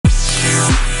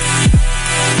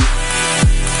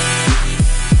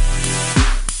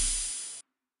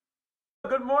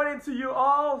to you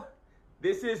all.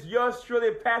 This is yours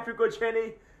truly, Patrick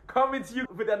Ocheni, coming to you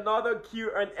with another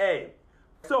Q&A.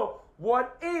 So,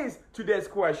 what is today's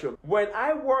question? When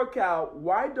I work out,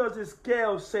 why does the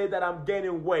scale say that I'm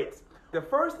gaining weight? The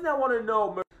first thing I want to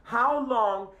know, how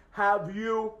long have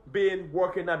you been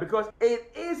working out? Because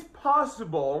it is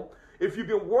possible, if you've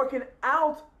been working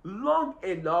out long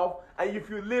enough and if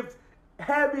you lift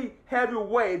heavy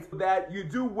weights, that you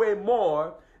do weigh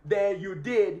more than you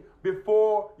did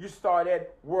before you started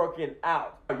working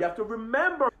out. You have to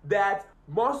remember that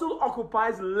muscle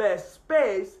occupies less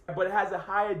space, but it has a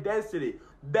higher density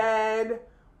than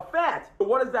fat. So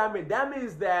what does that mean? That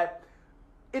means that,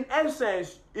 in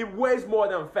essence, it weighs more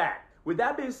than fat. With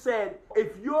that being said,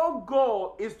 if your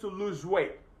goal is to lose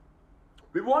weight,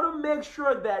 we want to make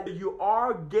sure that you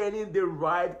are gaining the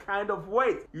right kind of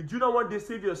weight. You do not want to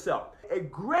deceive yourself. A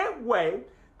great way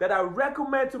that I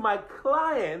recommend to my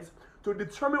clients to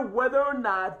determine whether or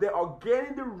not they are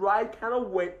getting the right kind of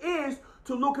weight is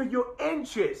to look at your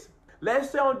inches.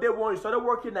 Let's say on day one you started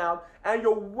working out and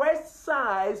your waist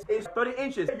size is 30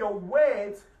 inches. Your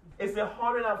weight is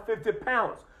 150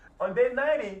 pounds. On day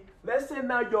 90, let's say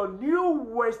now your new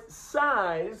waist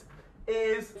size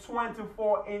is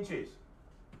 24 inches.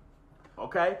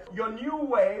 Okay? Your new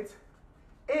weight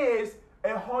is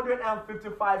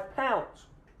 155 pounds.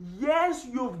 Yes,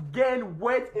 you've gained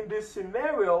weight in this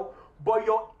scenario, but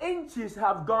your inches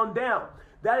have gone down.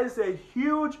 That is a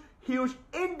huge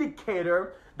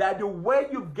indicator that the weight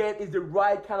you've gained is the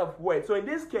right kind of weight. So in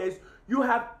this case, you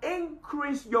have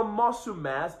increased your muscle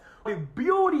mass. The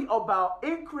beauty about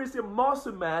increasing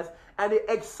muscle mass and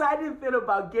the exciting thing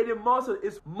about getting muscle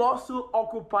is muscle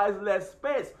occupies less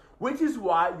space, which is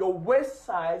why your waist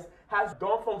size has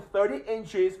gone from 30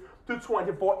 inches to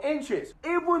 24 inches,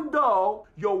 even though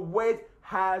your weight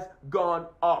has gone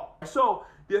up. So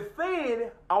the thing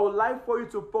I would like for you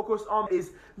to focus on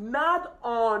is not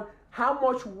on how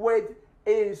much weight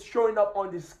is showing up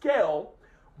on the scale,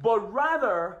 but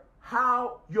rather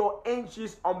how your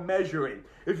inches are measuring.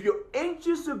 If your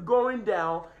inches are going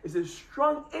down, it's a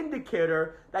strong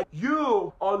indicator that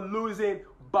you are losing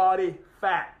body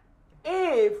fat.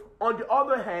 If, on the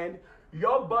other hand,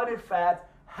 your body fat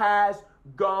has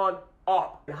gone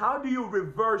up, how do you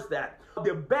reverse that?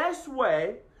 The best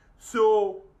way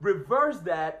to reverse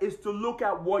that is to look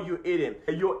at what you're eating.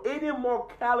 You're eating more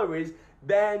calories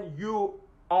than you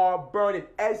are burning,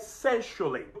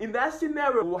 essentially. In that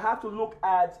scenario, we'll have to look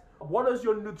at what does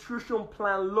your nutrition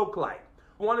plan look like.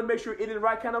 You want to make sure you're eating the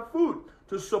right kind of food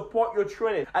to support your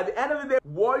training. At the end of the day,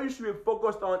 what you should be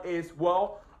focused on is,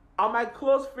 well, are my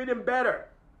clothes fitting better?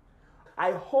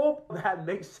 I hope that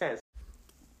makes sense.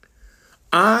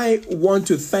 I want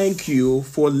to thank you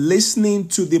for listening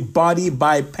to the Body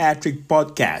by Patrick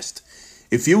podcast.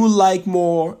 If you would like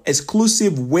more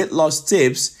exclusive weight loss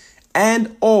tips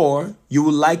and or you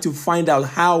would like to find out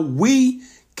how we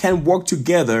can work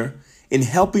together in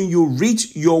helping you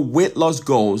reach your weight loss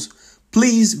goals,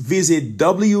 please visit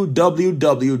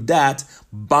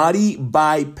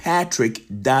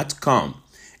www.bodybypatrick.com.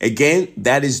 Again,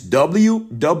 that is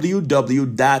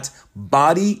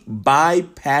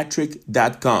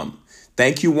www.bodybypatrick.com.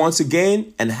 Thank you once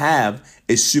again and have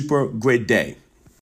a super great day.